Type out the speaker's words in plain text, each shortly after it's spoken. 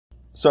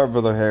Sorry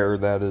for the hair,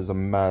 that is a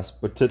mess.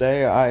 But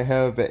today I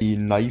have a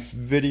knife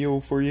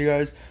video for you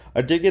guys.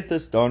 I did get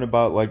this done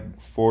about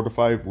like 4 to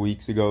 5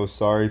 weeks ago.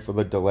 Sorry for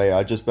the delay.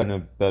 I just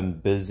been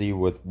busy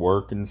with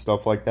work and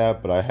stuff like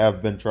that. But I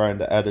have been trying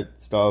to edit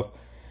stuff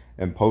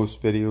and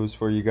post videos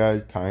for you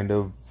guys, kind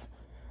of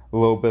a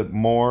little bit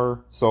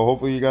more. So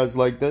hopefully you guys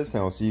like this,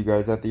 and I'll see you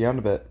guys at the end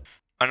of it.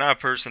 I'm not a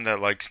person that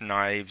likes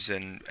knives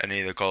in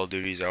any of the Call of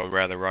Duties. I would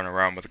rather run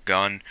around with a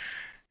gun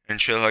and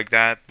shit like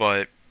that,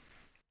 but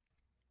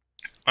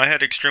I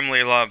had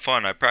extremely a lot of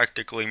fun. I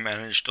practically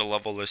managed to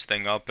level this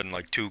thing up in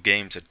like 2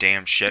 games of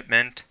damn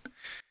shipment.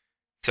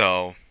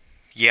 So,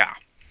 yeah.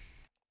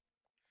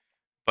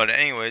 But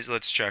anyways,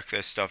 let's check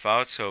this stuff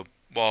out. So,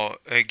 while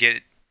I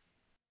get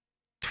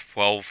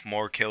 12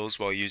 more kills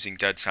while using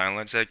Dead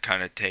Silence, that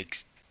kind of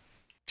takes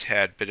a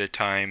tad bit of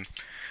time.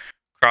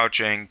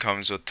 Crouching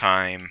comes with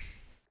time.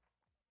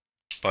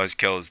 Buzz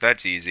kills,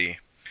 that's easy.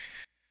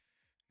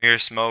 Near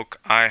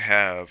smoke, I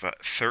have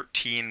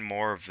 13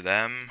 more of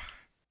them.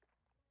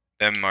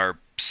 Them are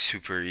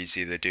super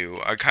easy to do.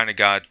 I kind of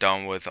got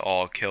done with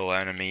all kill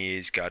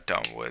enemies, got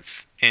done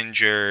with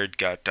injured,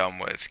 got done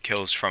with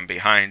kills from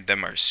behind.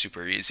 Them are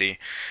super easy.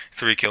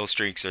 3 kill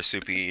streaks are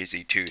super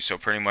easy too. So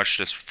pretty much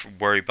just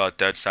worry about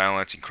Dead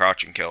Silence and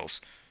crouching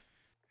kills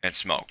and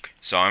smoke.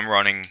 So I'm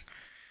running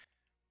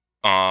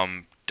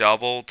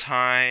double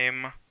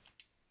time,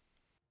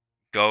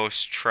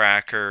 ghost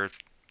tracker,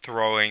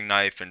 throwing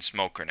knife, and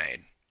smoke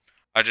grenade.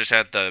 I just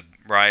had the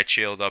riot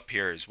shield up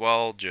here as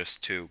well,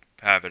 just to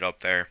have it up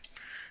there,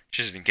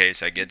 just in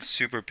case I get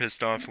super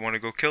pissed off and want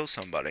to go kill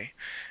somebody.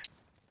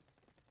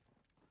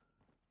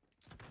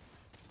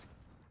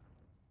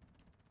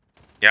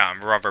 Yeah,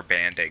 I'm rubber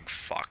banding,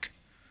 fuck.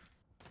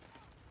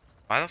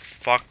 Why the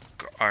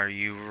fuck are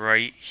you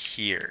right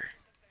here?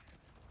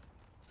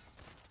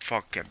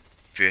 Fucking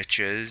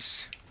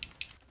bitches.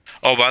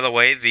 Oh, by the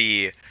way,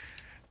 the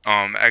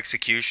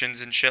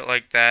executions and shit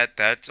like that,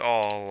 that's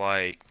all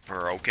like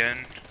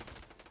broken.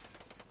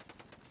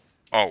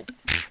 Oh,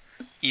 pff,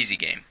 easy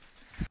game.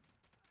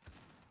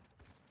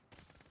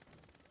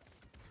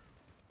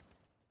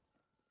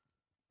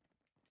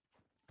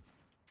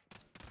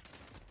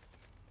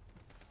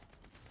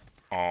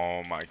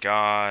 Oh my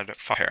god,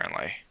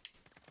 apparently.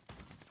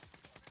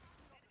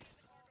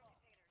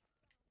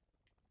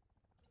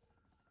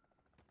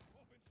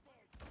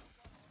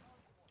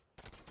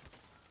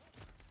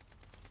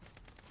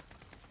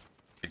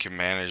 We can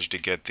manage to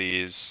get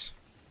these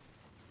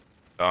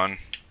done.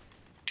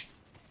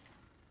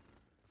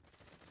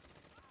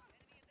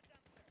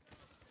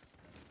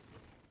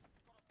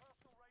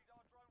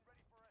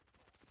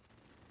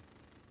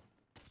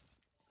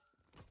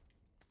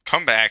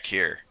 Come back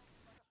here.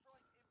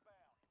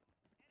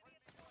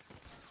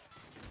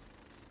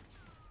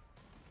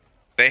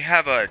 They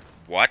have a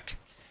what?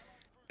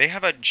 They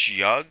have a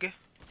jug?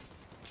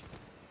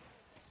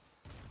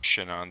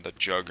 Shit on the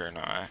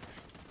juggernaut.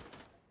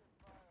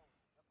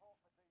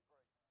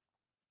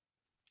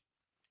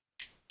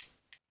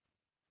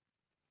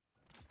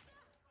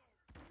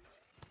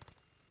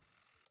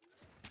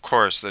 Of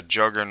course, the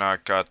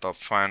juggernaut got the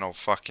final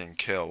fucking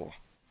kill.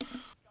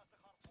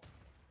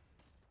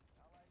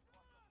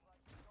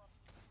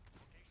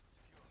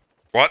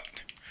 What?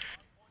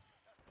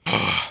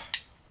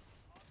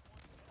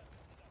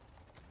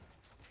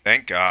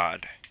 Thank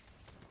God.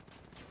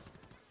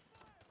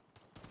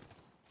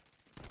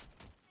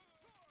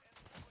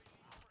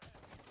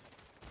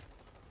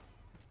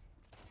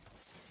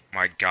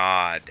 My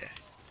God.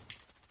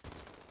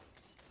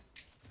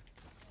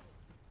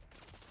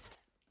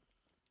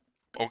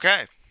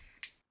 Okay.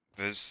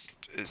 This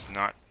is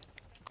not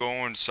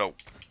going so.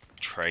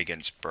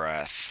 Tragan's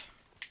breath.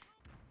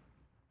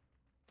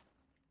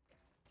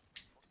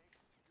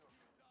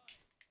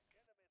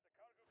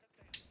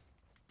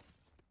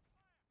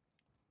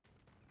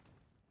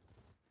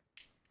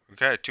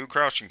 Okay, 2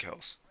 crouching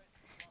kills.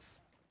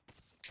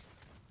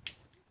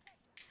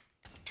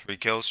 3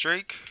 kill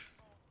streak.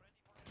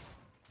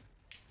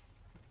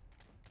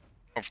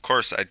 Of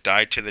course, I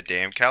died to the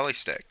damn Cali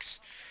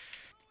sticks.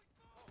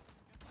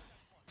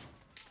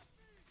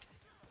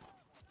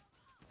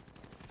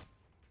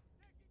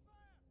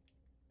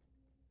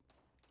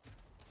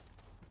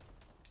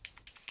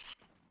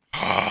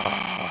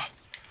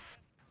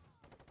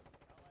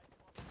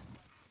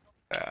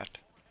 Bad.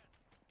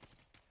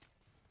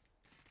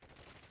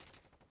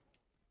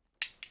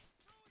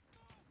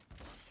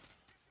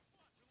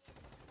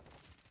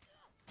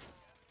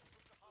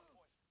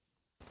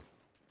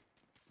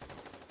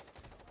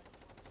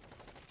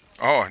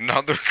 Oh,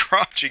 another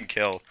crouching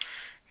kill.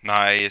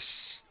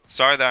 Nice.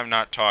 Sorry that I'm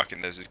not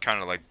talking. This is kind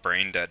of like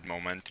brain dead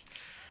moment.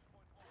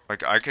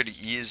 Like, I could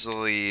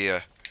easily,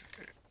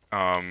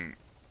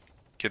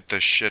 get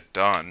this shit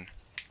done.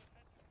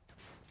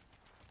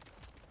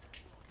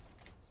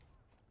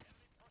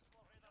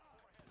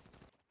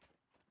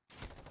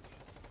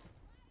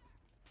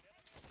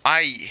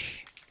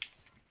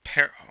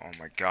 Oh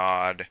my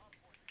God.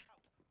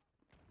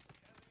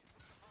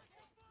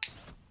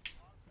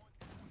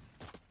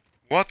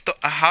 What the?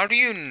 How do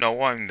you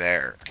know I'm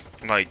there?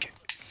 Like,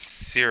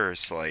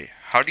 seriously,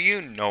 how do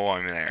you know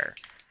I'm there?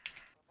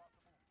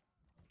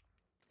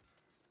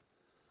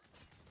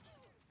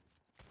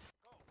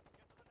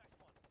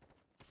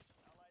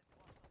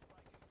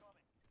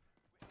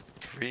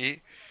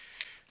 Three?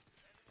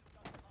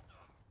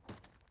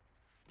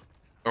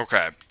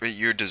 Okay, but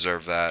you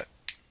deserve that.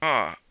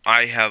 I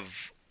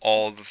have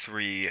all the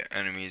three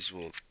enemies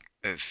with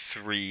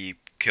 3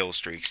 kill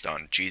streaks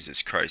done.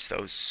 Jesus Christ,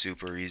 that was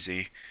super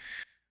easy.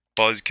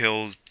 Buzz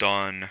kills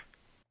done.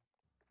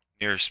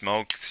 Near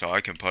smoke, so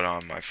I can put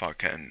on my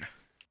fucking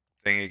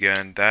thing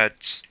again.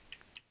 That's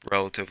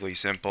relatively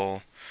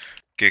simple.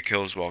 Get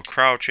kills while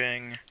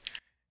crouching.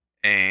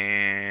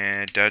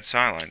 And dead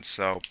silence.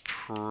 So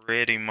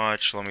pretty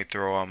much, let me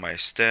throw on my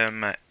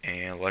stim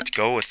and let's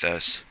go with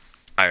this.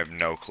 I have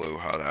no clue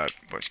how that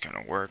was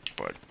gonna work,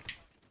 but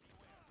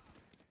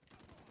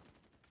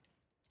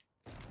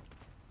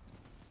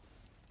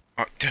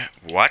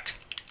what?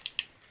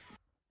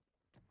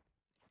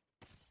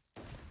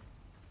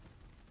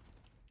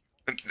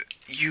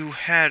 You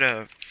had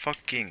a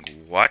fucking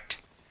what?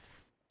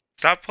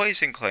 Stop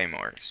placing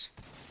claymores.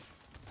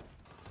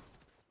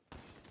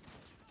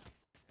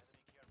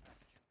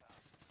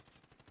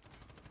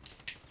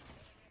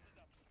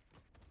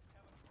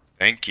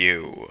 Thank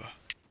you.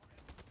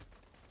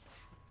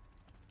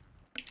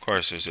 Of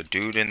course, there's a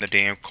dude in the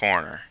damn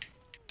corner.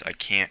 I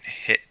can't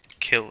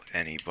kill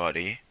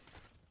anybody.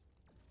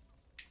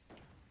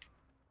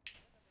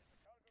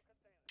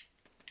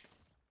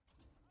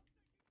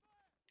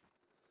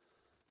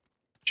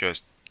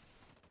 Just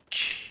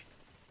keep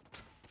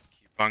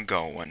on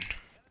going.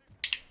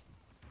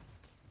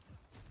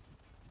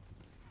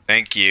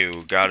 Thank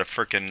you. Got a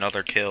frickin'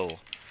 another kill.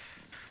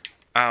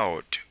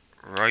 Out.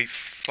 Right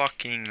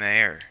fucking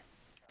there.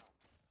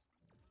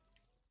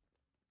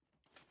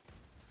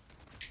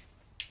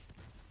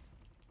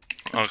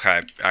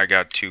 Okay, I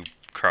got 2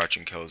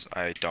 crouching kills.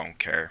 I don't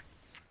care.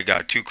 I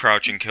got 2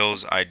 crouching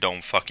kills. I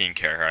don't fucking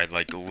care. I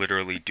like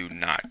literally do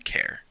not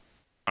care.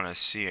 I want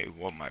to see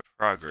what my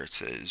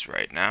progress is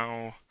right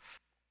now.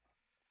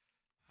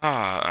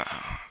 I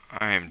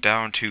am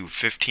down to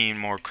 15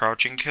 more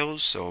crouching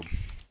kills, so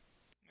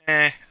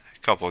a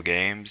couple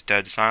games.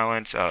 Dead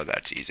silence. Oh,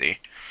 that's easy.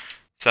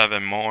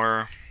 7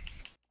 more.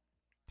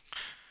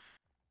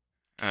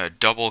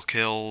 Double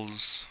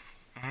kills.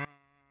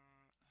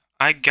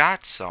 I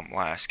got some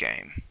last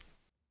game.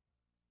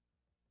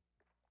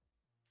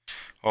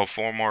 Oh,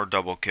 4 more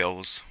double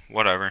kills.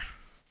 Whatever.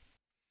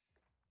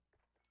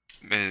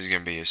 This is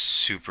gonna be a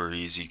super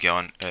easy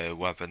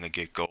weapon to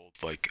get gold.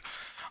 Like,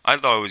 I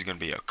thought it was gonna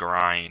be a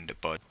grind,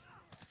 but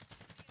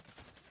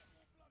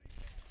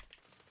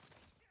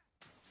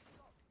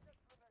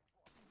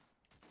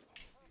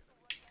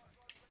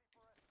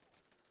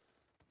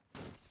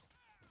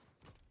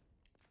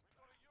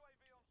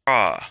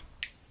ah,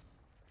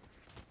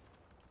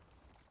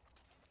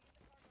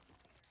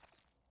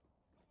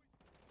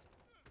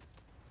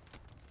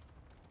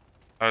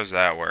 how does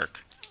that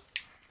work?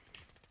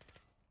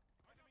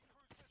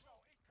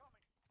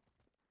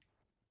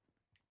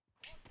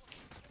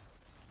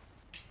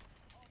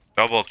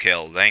 Double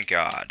kill, thank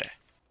God.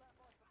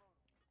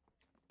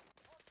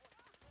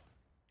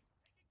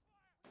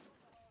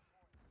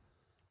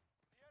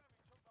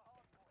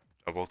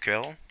 Double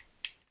kill.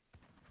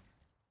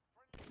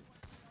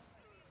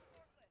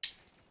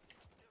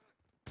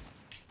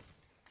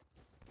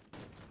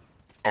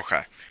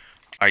 Okay,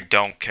 I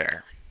don't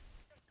care.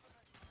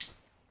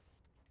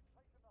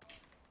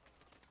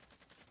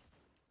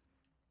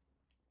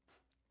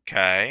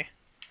 Okay.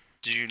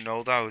 Did you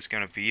know that was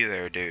gonna be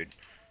there, dude?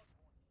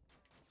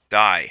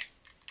 Die.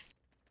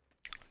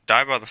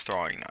 Die by the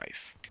throwing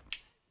knife.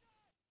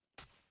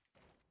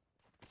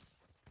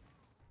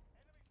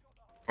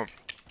 Oh,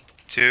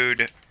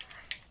 dude.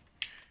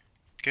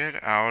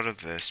 Get out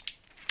of this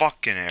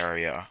fucking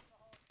area.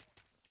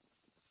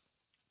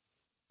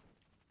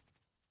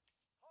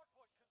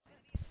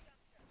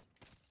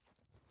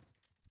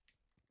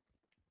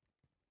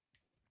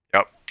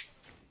 Yep.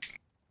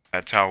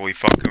 That's how we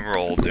fucking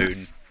roll,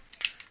 dude.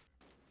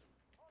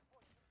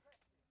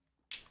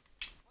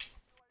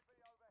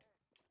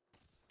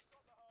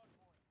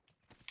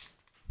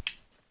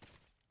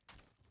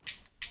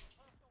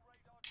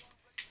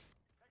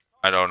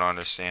 I don't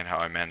understand how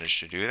I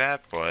managed to do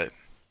that, but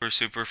we're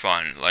super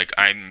fun. Like,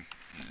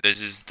 this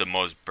is the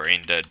most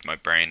brain dead my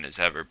brain has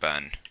ever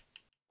been.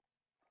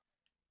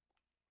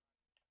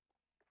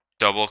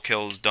 Double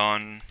kills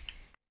done.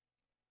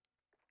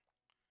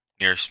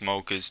 Near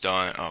smoke is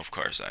done. Oh, of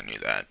course I knew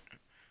that.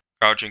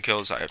 Crouching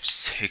kills, I have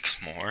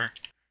 6 more.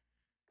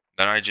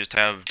 Then I just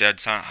have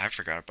dead silence. I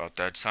forgot about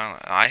dead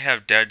silence. I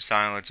have dead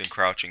silence and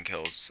crouching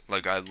kills.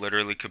 Like, I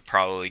literally could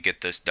probably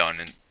get this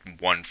done in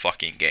 1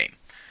 fucking game.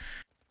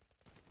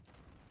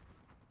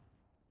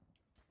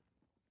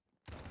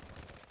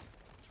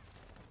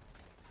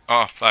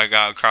 Oh, I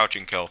got a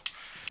crouching kill.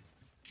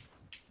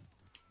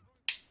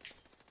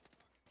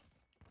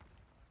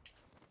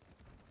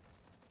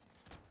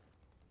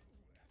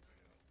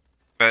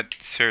 That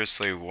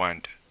seriously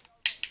went.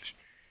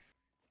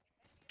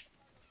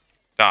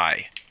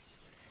 Die.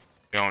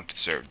 You don't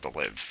deserve to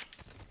live.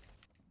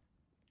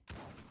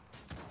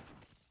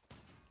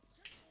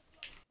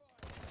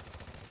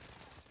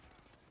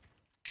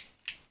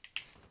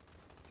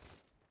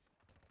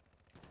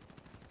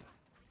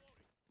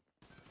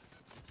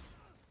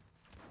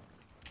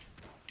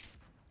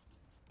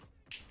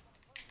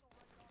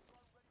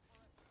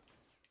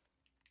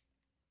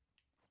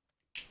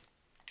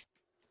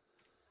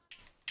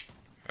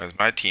 As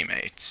my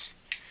teammates.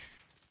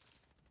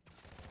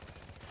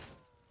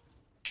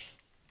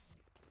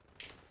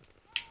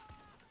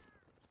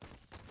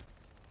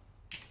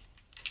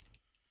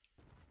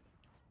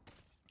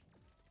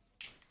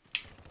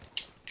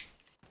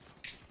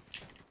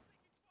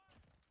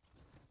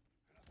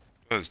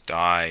 Just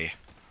die. I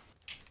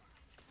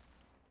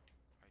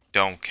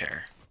don't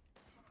care.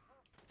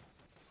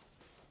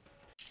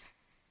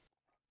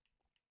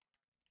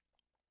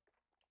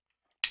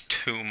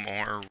 Two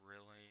more,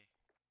 really?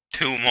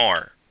 Two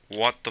more.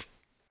 What the?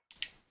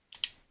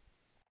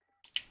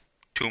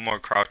 Two more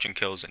crouching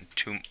kills and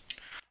two.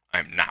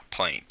 I'm not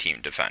playing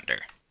Team Defender.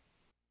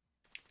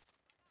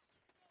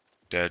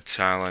 Dead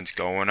silence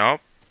going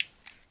up.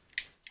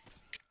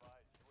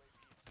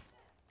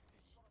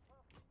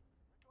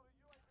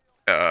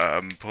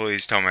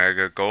 Please tell me I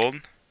got gold.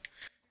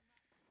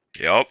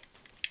 Yup,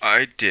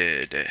 I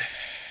did.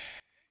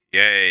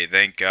 Yay,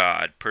 thank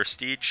God.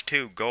 Prestige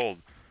 2, gold.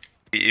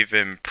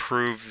 Even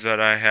prove that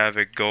I have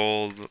it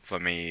gold.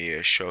 Let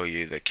me show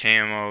you the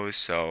camos.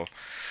 So,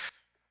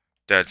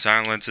 dead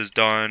silence is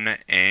done,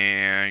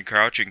 and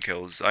crouching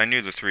kills. I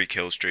knew the 3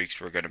 kill streaks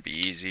were going to be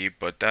easy,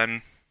 but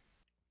then,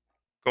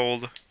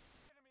 gold.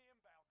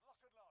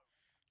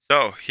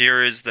 So,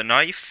 here is the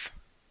knife.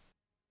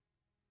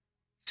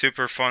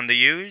 Super fun to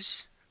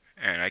use,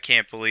 and I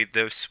can't believe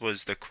this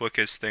was the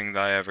quickest thing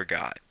that I ever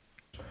got.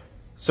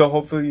 So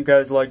hopefully you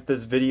guys liked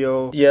this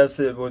video. Yes,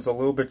 it was a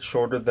little bit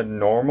shorter than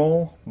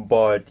normal,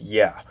 but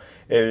yeah,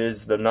 it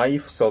is the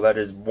knife, so that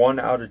is 1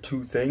 out of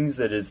 2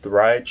 things. It is the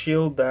riot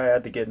shield that I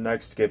had to get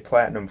next to get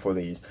platinum for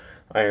these.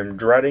 I am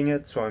dreading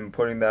it, so I'm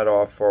putting that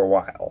off for a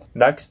while.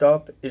 Next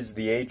up is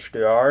the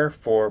HDR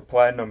for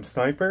platinum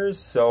snipers,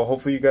 so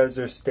hopefully you guys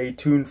are stay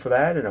tuned for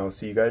that, and I'll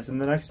see you guys in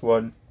the next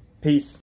one. Peace.